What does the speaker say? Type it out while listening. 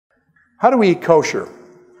How do we eat kosher?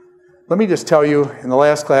 Let me just tell you, in the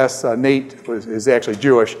last class, Nate is actually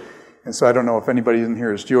Jewish, and so I don't know if anybody in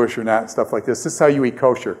here is Jewish or not, stuff like this. This is how you eat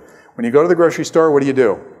kosher. When you go to the grocery store, what do?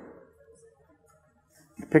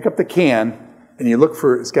 You pick up the can, and you look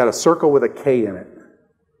for, it's got a circle with a K in it.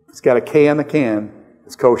 It's got a K on the can,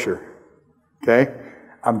 it's kosher. Okay?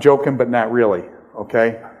 I'm joking, but not really.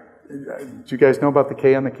 Okay? Do you guys know about the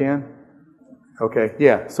K on the can? Okay,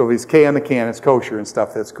 yeah, so if it's K on the can, it's kosher and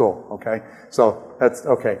stuff, that's cool, okay? So that's,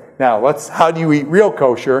 okay. Now, how do you eat real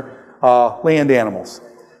kosher? Land animals.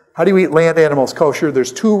 How do you eat land animals kosher?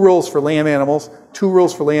 There's two rules for land animals.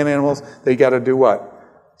 They got to do what?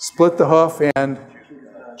 Split the hoof and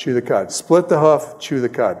chew the cud. Split the hoof, chew the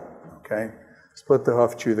cud, okay? Split the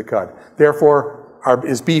hoof, chew the cud. Therefore,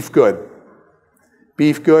 is beef good?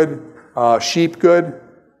 Beef good, sheep good,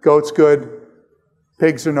 goats good,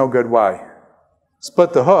 pigs are no good. Why?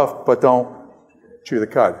 Split the hoof, but don't chew the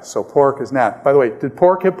cud. So pork is not. By the way, did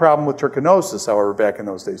pork have a problem with trichinosis, however, back in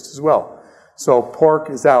those days as well? So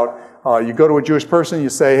pork is out. You go to a Jewish person, you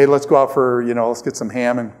say, hey, let's go out for, let's get some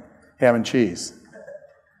ham and cheese.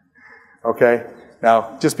 Okay?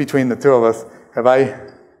 Now, just between the two of us, have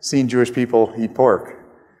I seen Jewish people eat pork?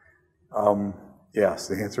 Yes,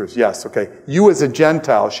 the answer is yes. Okay. You as a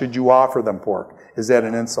Gentile, should you offer them pork? Is that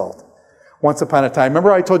an insult? Once upon a time,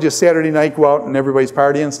 remember I told you Saturday night go out and everybody's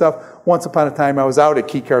partying and stuff? Once upon a time I was out at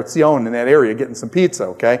Kikartzion in that area getting some pizza,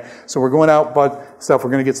 okay? So we're going out, we're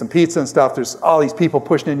going to get some pizza and stuff. There's all these people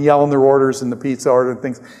pushing in, yelling their orders and the pizza order and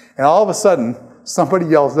things. And all of a sudden, somebody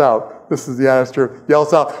yells out, this is the honest truth,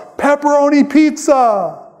 yells out, pepperoni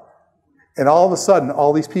pizza! And all of a sudden,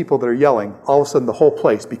 all these people that are yelling, all of a sudden the whole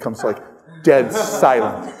place becomes like dead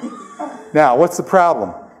silent. Now, what's the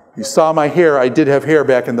problem? You saw my hair. I did have hair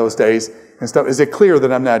back in those days and stuff. Is it clear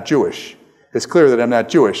that I'm not Jewish? It's clear that I'm not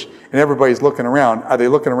Jewish. And everybody's looking around. Are they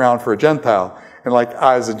looking around for a Gentile? And like,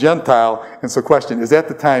 I was a Gentile. And so question, is that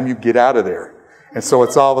the time you get out of there? And so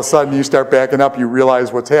it's all of a sudden you start backing up. You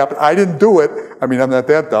realize what's happened. I didn't do it. I mean, I'm not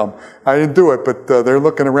that dumb. I didn't do it. But they're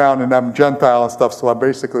looking around and I'm Gentile and stuff. So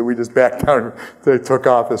we just backed out. They took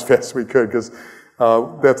off as fast as we could because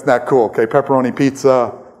that's not cool. Okay, pepperoni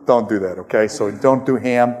pizza. Don't do that, okay? So don't do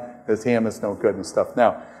ham, because ham is no good and stuff.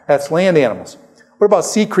 Now, that's land animals. What about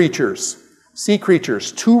sea creatures? Sea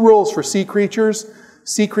creatures. Two rules for sea creatures.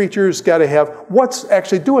 Sea creatures got to have,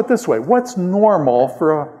 do it this way. What's normal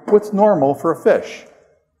for a fish?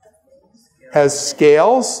 Has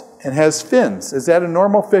scales and has fins. Is that a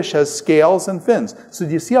normal fish? Has scales and fins. So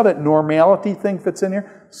do you see how that normality thing fits in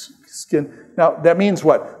here? Skin. Now, that means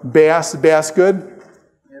what? Bass good?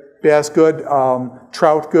 Bass good,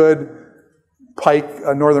 trout good, pike,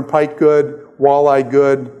 northern pike good, walleye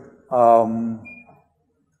good.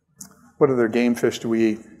 What other game fish do we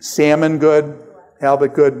eat? Salmon good,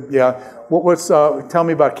 halibut good. Yeah. Tell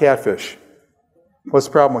me about catfish. What's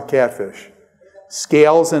the problem with catfish?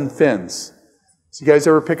 Scales and fins. So you guys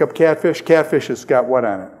ever pick up catfish? Catfish has got what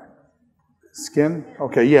on it? Skin.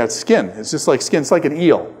 Okay, yeah, it's skin. It's just like skin. It's like an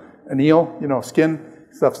eel. An eel, skin.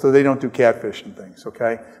 Stuff, so they don't do catfish and things,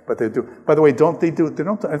 okay? But they do. By the way, I don't think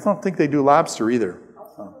they do lobster either.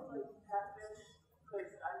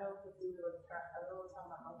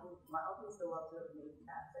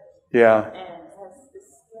 Yeah. And the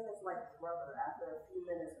skin is like rubber after a few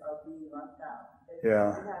minutes of being left out. Yeah.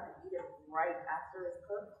 You have to eat it right after it's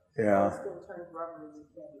cooked. Yeah. The skin turns rubbery and you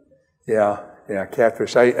can't eat it. Yeah,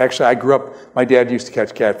 catfish. I grew up, my dad used to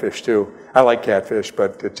catch catfish too. I like catfish,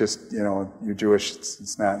 but it just, you're Jewish,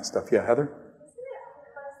 it's not and stuff. Yeah, Heather? Isn't it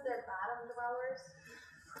because they're bottom dwellers?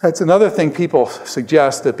 That's another thing people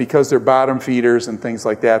suggest, that because they're bottom feeders and things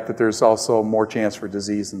like that, that there's also more chance for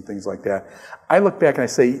disease and things like that. I look back and I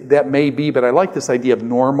say, that may be, but I like this idea of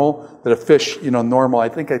normal, that a fish, normal. I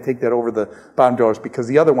think I take that over the bottom dwellers, because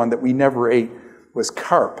the other one that we never ate was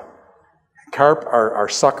carp. Carp are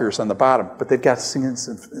suckers on the bottom, but they've got fins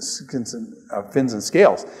and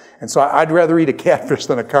scales. And so I'd rather eat a catfish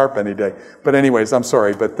than a carp any day. But anyways, I'm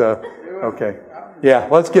sorry, but okay. Yeah,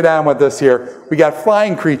 let's get on with this here. We got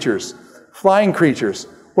flying creatures. Flying creatures.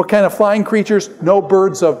 What kind of flying creatures? No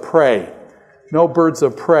birds of prey. No birds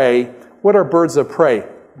of prey. What are birds of prey?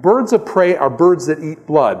 Birds of prey are birds that eat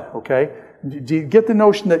blood, okay? Do you get the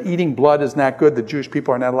notion that eating blood is not good? The Jewish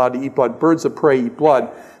people are not allowed to eat blood. Birds of prey eat blood.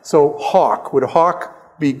 So hawk, would a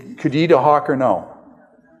hawk be, could you eat a hawk or no?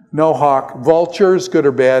 No hawk. Vultures, good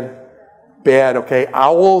or bad? Bad, okay.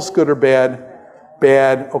 Owls, good or bad?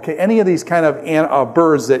 Bad. Okay, any of these kind of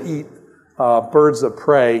birds that eat birds of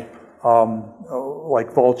prey,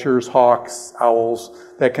 like vultures, hawks, owls,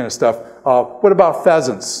 that kind of stuff. What about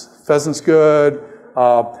pheasants? Pheasants good.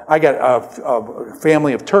 I got a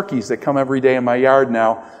family of turkeys that come every day in my yard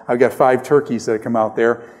now. I've got 5 turkeys that come out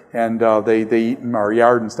there, and they eat in our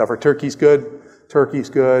yard and stuff. Are turkeys good? Turkey's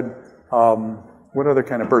good. What other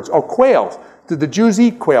kind of birds? Oh, quails. Did the Jews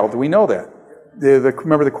eat quail? Do we know that?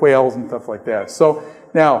 Remember the quails and stuff like that. So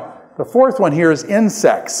now, the fourth one here is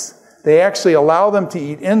insects. They actually allow them to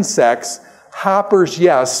eat insects. Hoppers,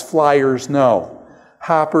 yes. Flyers, no.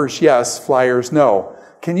 Hoppers, yes. Flyers, no.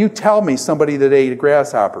 Can you tell me somebody that ate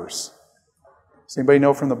grasshoppers? Does anybody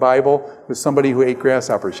know from the Bible? There's somebody who ate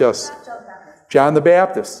grasshoppers. Yes. John the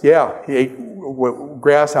Baptist. Yeah, he ate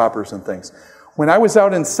grasshoppers and things. When I was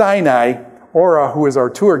out in Sinai, Ora, who is our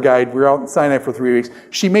tour guide, we were out in Sinai for 3 weeks,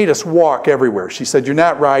 she made us walk everywhere. She said, you're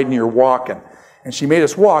not riding, you're walking. And she made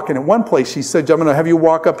us walk, and in one place she said, I'm going to have you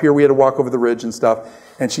walk up here. We had to walk over the ridge and stuff.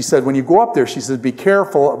 And she said, when you go up there, she said, be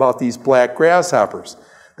careful about these black grasshoppers.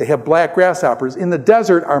 They have black grasshoppers. In the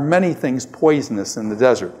desert are many things poisonous in the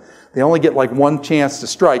desert. They only get like one chance to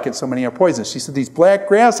strike, and so many are poisonous. She said, these black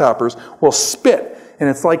grasshoppers will spit, and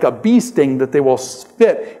it's like a bee sting that they will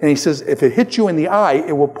spit. And he says, if it hits you in the eye,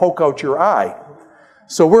 it will poke out your eye.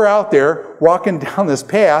 So we're out there walking down this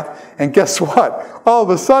path, and guess what? All of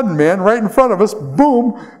a sudden, man, right in front of us,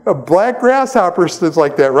 boom, a black grasshopper stands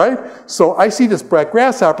like that, right? So I see this black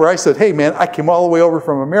grasshopper. I said, hey, man, I came all the way over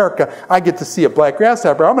from America. I get to see a black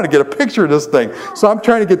grasshopper. I'm going to get a picture of this thing. So I'm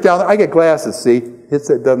trying to get down there. I get glasses, see?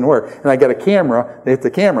 It doesn't work. And I got a camera. They hit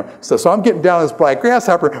the camera. So I'm getting down this black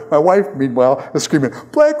grasshopper. My wife, meanwhile, is screaming,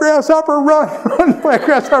 black grasshopper, run, run, black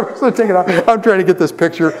grasshopper. So take it out. I'm trying to get this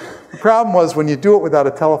picture. The problem was when you do it without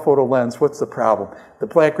a telephoto lens, what's the problem? The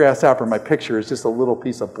black grasshopper in my picture is just a little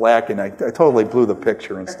piece of black, and I totally blew the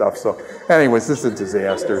picture and stuff. So anyways, this is a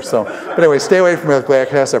disaster. So, but anyway, stay away from the black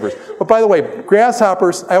grasshoppers. But by the way,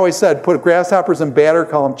 grasshoppers, I always said, put grasshoppers in batter,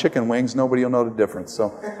 call them chicken wings. Nobody will know the difference.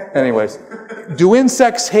 So anyways, do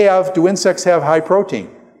insects have high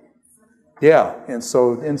protein? Yeah, and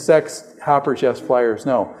so insects, hoppers, yes, flyers,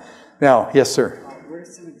 no. Now, yes, sir. What are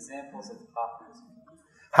some examples of hoppers?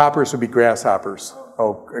 Hoppers would be grasshoppers.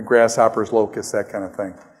 Oh, grasshoppers, locusts, that kind of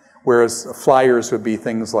thing. Whereas flyers would be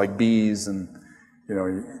things like bees and,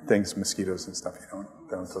 things, mosquitoes and stuff.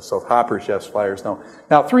 So hoppers, yes, flyers, no.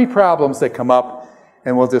 Now, 3 problems that come up,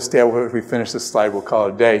 and we'll just, if we finish this slide, we'll call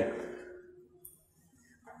it a day.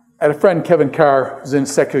 I had a friend, Kevin Carr, who's in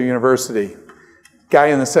secular university. Guy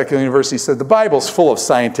in the secular university said, the Bible's full of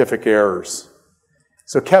scientific errors.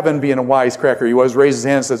 So Kevin, being a wisecracker he was, raises his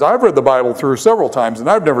hand and says, I've read the Bible through several times, and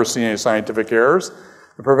I've never seen any scientific errors.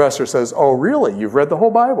 The professor says, oh, really? You've read the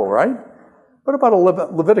whole Bible, right? What about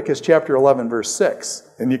Leviticus chapter 11, verse 6?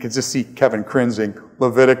 And you can just see Kevin cringing.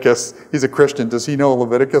 Leviticus. He's a Christian. Does he know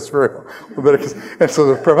Leviticus very well? Leviticus. And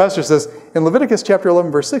so the professor says, in Leviticus chapter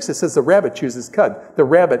 11, verse 6, it says the rabbit chews its cud. The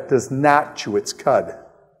rabbit does not chew its cud.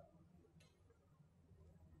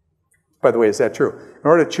 By the way, is that true? In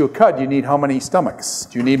order to chew a cud, you need how many stomachs?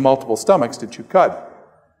 Do you need multiple stomachs to chew cud?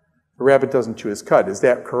 The rabbit doesn't chew his cud. Is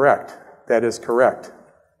that correct? That is correct.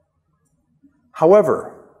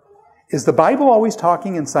 However, is the Bible always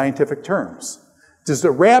talking in scientific terms? Does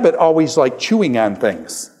the rabbit always like chewing on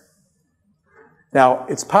things? Now,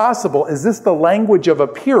 it's possible, is this the language of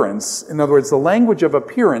appearance? In other words, the language of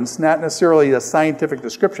appearance, not necessarily a scientific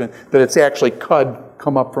description that it's actually cud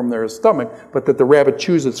come up from their stomach, but that the rabbit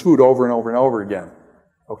chews its food over and over and over again.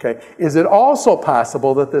 Okay? Is it also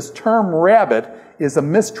possible that this term rabbit is a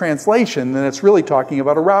mistranslation and it's really talking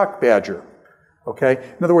about a rock badger? Okay?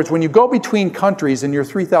 In other words, when you go between countries and you're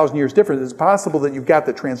 3,000 years different, it's possible that you've got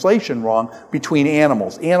the translation wrong between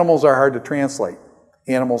animals. Animals are hard to translate.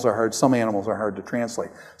 Some animals are hard to translate.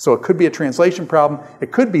 So it could be a translation problem.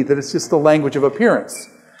 It could be that it's just the language of appearance.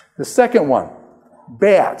 The second one,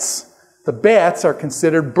 bats. The bats are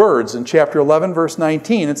considered birds. In chapter 11, verse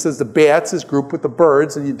 19, it says the bats is grouped with the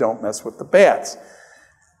birds and you don't mess with the bats.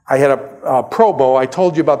 I had a Probo. I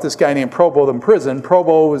told you about this guy named Probo in prison.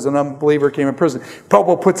 Probo was an unbeliever, came in prison.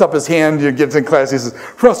 Probo puts up his hand, gets in class, he says,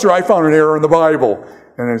 Professor, I found an error in the Bible.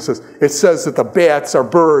 And it says that the bats are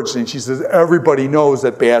birds. And she says, everybody knows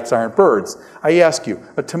that bats aren't birds. I ask you,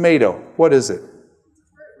 a tomato, what is it?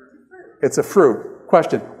 It's a fruit.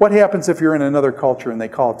 Question, what happens if you're in another culture and they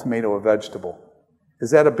call a tomato a vegetable?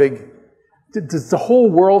 Is that a big... Does the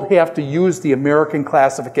whole world have to use the American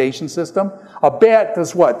classification system? A bat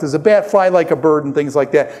does what? Does a bat fly like a bird and things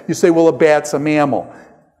like that? You say, well, a bat's a mammal.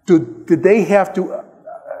 Did they have to...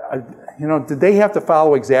 did they have to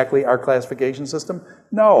follow exactly our classification system?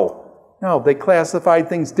 No, they classified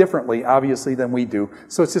things differently, obviously, than we do.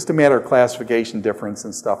 So it's just a matter of classification difference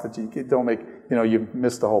and stuff. You don't make, you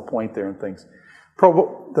miss the whole point there and things.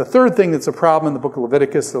 The third thing that's a problem in the book of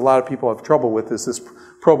Leviticus that a lot of people have trouble with is this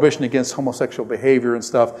prohibition against homosexual behavior and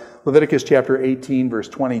stuff. Leviticus chapter 18, verse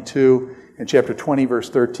 22, and chapter 20, verse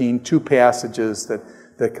 13, two passages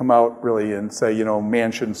that come out really and say, you know,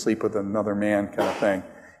 man shouldn't sleep with another man kind of thing.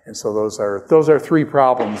 And so those are three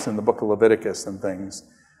problems in the book of Leviticus and things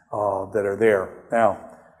that are there.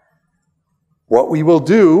 Now, what we will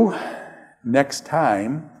do next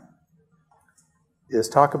time is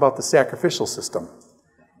talk about the sacrificial system.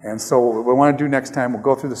 And so what we want to do next time, we'll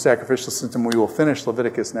go through the sacrificial system. We will finish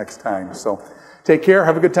Leviticus next time. So take care.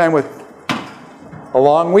 Have a good time with a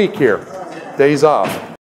long week here. Days off.